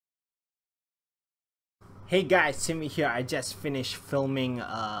Hey guys, Timmy here. I just finished filming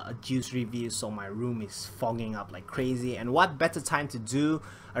a juice review, so my room is fogging up like crazy. And what better time to do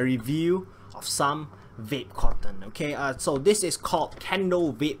a review of some vape cotton? Okay, so this is called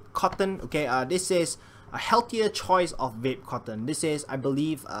Kendo Vape Cotton. Okay, this is a healthier choice of vape cotton. This is, I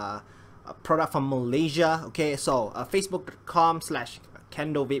believe, a product from Malaysia. Okay, so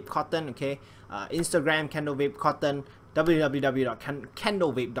facebook.com/Kendo Vape Cotton. Okay, Instagram Kendo Vape Cotton,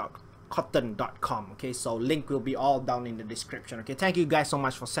 www.kendovape.cotton.com. Okay, so link will be all down in the description. Okay, thank you guys so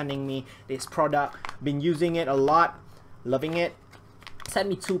much for sending me this product. Been using it a lot, loving it. Send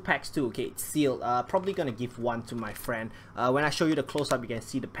me 2 packs too. Okay, it's sealed. Probably gonna give one to my friend. When I show you the close-up, you can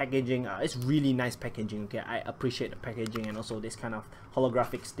see the packaging. It's really nice packaging. Okay, I appreciate the packaging, and also this kind of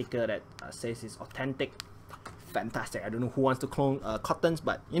holographic sticker that says it's authentic. Fantastic. I don't know who wants to clone cottons,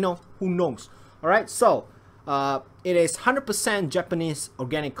 but you know, who knows. All right, so it is 100% Japanese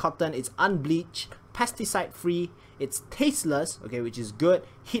organic cotton. It's unbleached, pesticide free, it's tasteless, okay, which is good,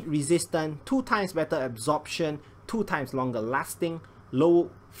 heat resistant, 2 times better absorption, 2 times longer lasting, low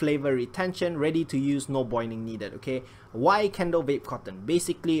flavor retention, ready to use, no boiling needed. Okay, why Kendo Vape Cotton?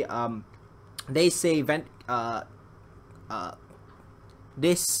 Basically, they say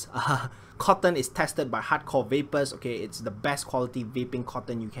this cotton is tested by hardcore vapors. Okay, it's the best quality vaping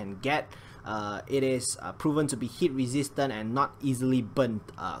cotton you can get. It is proven to be heat resistant and not easily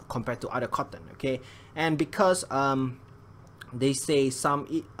burnt compared to other cotton. Okay, and because they say some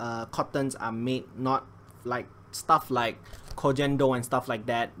cottons are made not like stuff like Kojendo and stuff like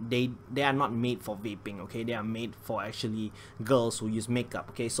that, they are not made for vaping. Okay, they are made for actually girls who use makeup.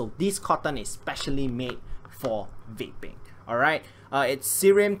 Okay, so this cotton is specially made for vaping. Alright, it's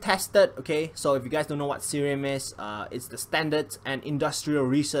Cerium tested. Okay, so if you guys don't know what Cerium is, it's the Standards and Industrial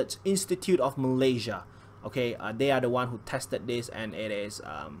Research Institute of Malaysia. Okay, they are the one who tested this, and it is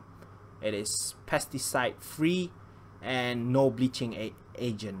pesticide free and no bleaching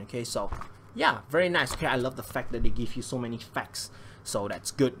agent. Okay, so yeah, very nice. Okay, I love the fact that they give you so many facts, so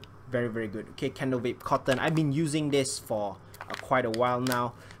that's good, very good. Okay, Kendo Vape Cotton, I've been using this for quite a while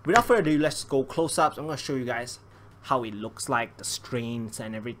now. Without further ado, let's go close-ups. I'm gonna show you guys how it looks like, the strains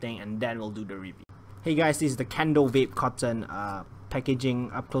and everything, and then we'll do the review. Hey guys, this is the Kendo Vape Cotton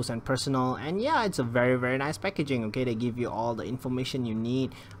packaging, up close and personal, and yeah, it's a very nice packaging. Okay, they give you all the information you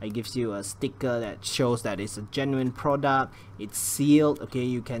need. It gives you a sticker that shows that it's a genuine product. It's sealed. Okay,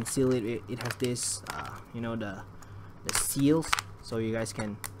 you can seal it. It has this you know, the seals, so you guys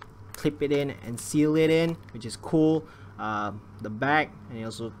can clip it in and seal it in, which is cool. The back, and it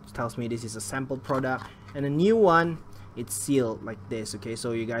also tells me this is a sample product, and a new one, it's sealed like this. Okay,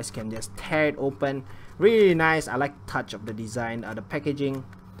 so you guys can just tear it open. Really nice. I like the touch of the design. The packaging,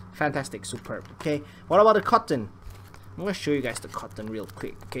 fantastic, superb. Okay, what about the cotton? I'm gonna show you guys the cotton real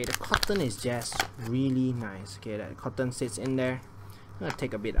quick. Okay, the cotton is just really nice. Okay, that cotton sits in there. I'm gonna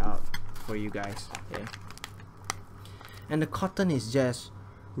take a bit out for you guys. Okay, and the cotton is just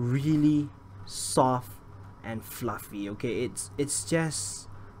really soft and fluffy. Okay, it's just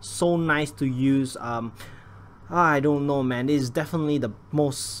so nice to use. I don't know, man, this is definitely the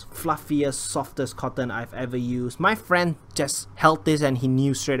most fluffiest, softest cotton I've ever used. My friend just held this and he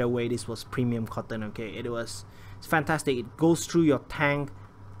knew straight away this was premium cotton. Okay, it's fantastic. It goes through your tank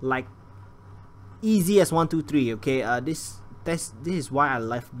like easy as 1 2 3. Okay, this is why I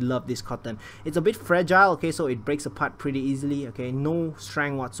love this cotton. It's a bit fragile. Okay, so it breaks apart pretty easily. Okay, no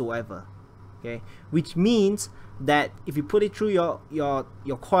strength whatsoever. Okay, which means that if you put it through your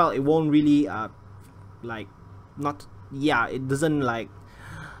coil, it won't really like, not, yeah, it doesn't like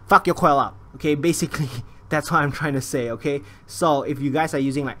fuck your coil up. Okay, basically that's what I'm trying to say. Okay, so if you guys are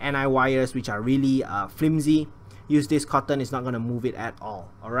using like NI wires which are really flimsy, use this cotton. It's not gonna move it at all.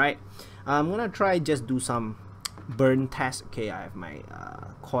 All right, I'm gonna try just do some burn test. Okay, I have my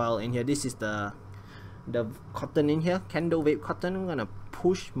coil in here. This is the cotton in here, Kendo Vape Cotton. I'm gonna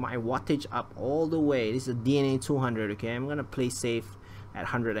push my wattage up all the way. This is a DNA 200. Okay, I'm gonna play safe at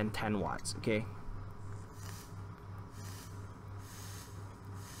 110 watts. Okay,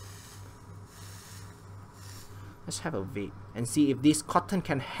 let's have a vape and see if this cotton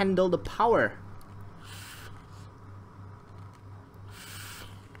can handle the power.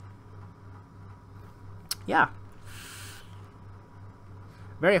 Yeah,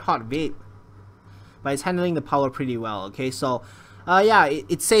 very hot vape, but it's handling the power pretty well. Okay, so yeah,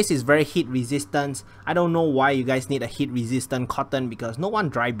 it says it's very heat resistant. I don't know why you guys need a heat resistant cotton, because no one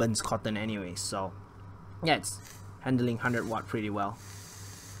dry burns cotton anyways. So yeah, it's handling 100 watt pretty well.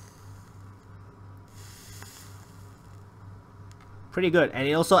 Pretty good, and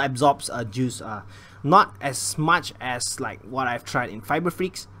it also absorbs juice, not as much as like what I've tried in Fiber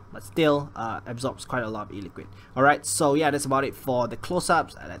Freaks, but still absorbs quite a lot of e-liquid. Alright, so yeah, that's about it for the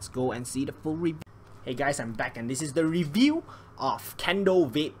close-ups. Let's go and see the full review. Hey guys, I'm back and this is the review of Kendo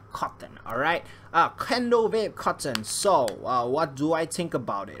Vape Cotton. Alright, Kendo Vape Cotton. So what do I think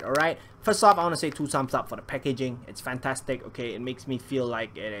about it? Alright, first off, I want to say 2 thumbs up for the packaging. It's fantastic. Okay, it makes me feel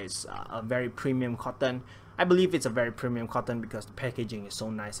like it is a very premium cotton. I believe it's a very premium cotton because the packaging is so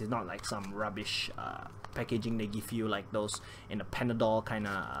nice. It's not like some rubbish packaging they give you, like those in the Panadol kind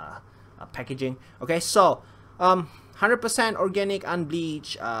of packaging. Okay, so 100% organic,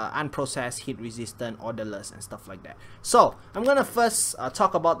 unbleached, unprocessed, heat resistant, odorless, and stuff like that. So I'm gonna first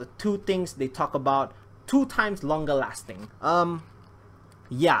talk about the 2 things they talk about. 2 times longer lasting.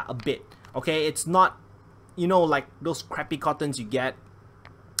 Yeah, a bit. Okay, it's not, you know, like those crappy cottons you get.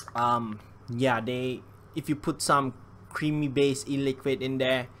 Yeah, if you put some creamy based e-liquid in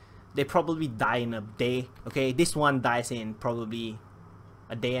there, they probably die in a day. Okay, this one dies in probably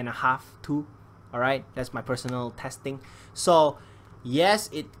a day and a half, 2. Alright, that's my personal testing. So yes,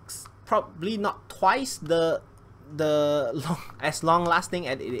 it's probably not twice as long lasting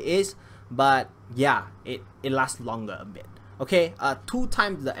as it is, but yeah, it lasts longer a bit. Okay, 2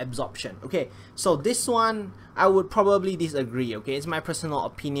 times the absorption. Okay, so this one I would probably disagree. Okay, it's my personal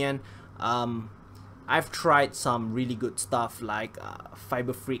opinion. I've tried some really good stuff like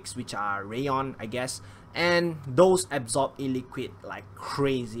Fiber Freaks, which are Rayon, I guess, and those absorb e-liquid like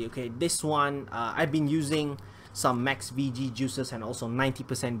crazy. Okay, this one I've been using some max VG juices and also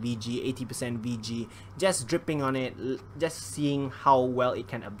 90% VG, 80% VG, just dripping on it, just seeing how well it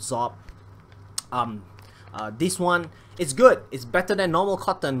can absorb. This one, it's good. It's better than normal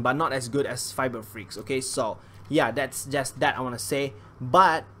cotton, but not as good as Fiber Freaks. Okay, so yeah, that's just that I want to say.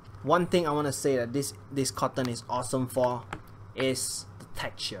 But one thing I want to say that this cotton is awesome for is the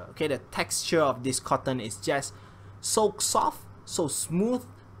texture. Okay, the texture of this cotton is just so soft, so smooth.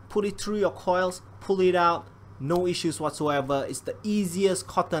 Put it through your coils, pull it out, no issues whatsoever. It's the easiest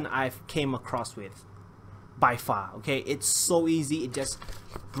cotton I've came across with by far. Okay, it's so easy. It just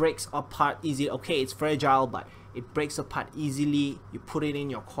breaks apart easy. Okay, it's fragile, but it breaks apart easily. You put it in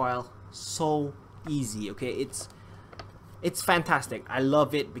your coil, so easy. Okay, it's fantastic. I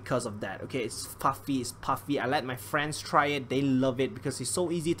love it because of that. Okay, it's puffy. I let my friends try it. They love it because it's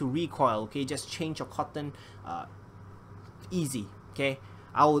so easy to recoil. Okay, just change your cotton easy. Okay,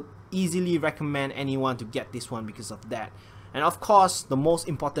 I would easily recommend anyone to get this one because of that. And of course, the most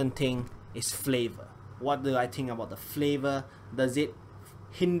important thing is flavor. What do I think about the flavor? Does it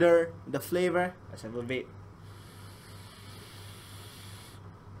hinder the flavor? Let's have a vape.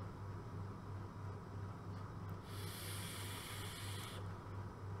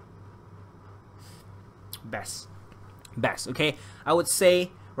 Best. Okay, I would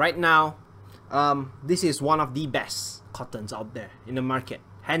say right now this is one of the best cottons out there in the market,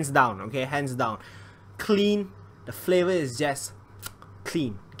 hands down. Okay, hands down. Clean. The flavor is just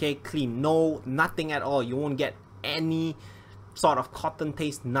clean. Okay, clean. Nothing at all. You won't get any sort of cotton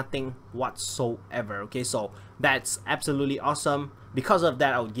taste, nothing whatsoever. Okay, so that's absolutely awesome. Because of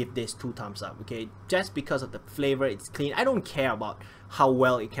that, I would give this 2 thumbs up. Okay, just because of the flavor, it's clean. I don't care about how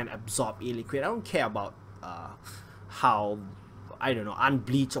well it can absorb e-liquid. I don't care about how, I don't know,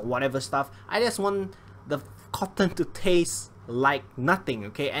 unbleached or whatever stuff. I just want the cotton to taste like nothing.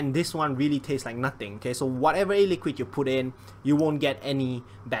 Okay, and this one really tastes like nothing. Okay, so whatever e-liquid you put in, you won't get any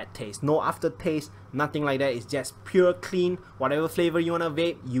bad taste, no aftertaste, nothing like that. It's just pure clean. Whatever flavor you want to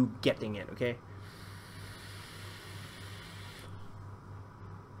vape, you getting it. Okay,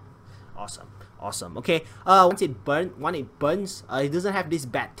 awesome. Okay, once it burns, it doesn't have this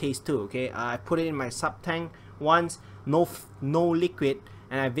bad taste too. Okay, I put it in my sub tank once, no liquid,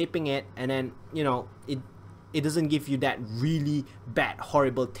 and I'm vaping it, and then, you know, it doesn't give you that really bad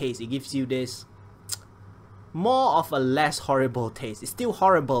horrible taste. It gives you this more of a less horrible taste. It's still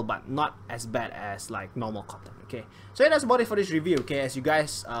horrible, but not as bad as like normal cotton. Okay, so yeah, that's about it for this review. Okay, as you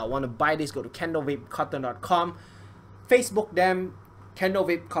guys want to buy this, go to kendovapecotton.com, Facebook them, Kendo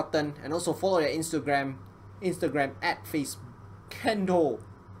Vape Cotton, and also follow their Instagram at Kendo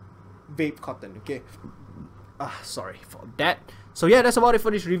Vape Cotton. Okay, sorry for that. So yeah, that's about it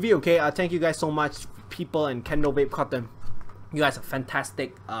for this review. Okay, thank you guys so much, people, and Kendo Vape Cotton. You guys are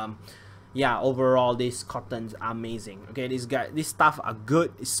fantastic. Yeah, overall these cottons are amazing. Okay, this stuff are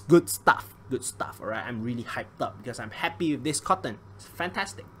good. It's good stuff. All right, I'm really hyped up because I'm happy with this cotton. It's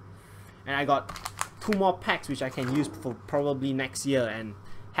fantastic, and I got 2 more packs which I can use for probably next year, and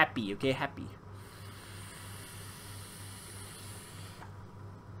happy. Okay, happy.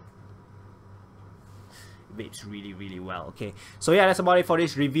 Vapes really well. Okay, so yeah, that's about it for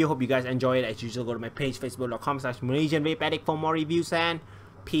this review. Hope you guys enjoy it. As usual, go to my page, facebook.com/Malaysian Vape Addict for more reviews, and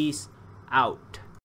Peace out.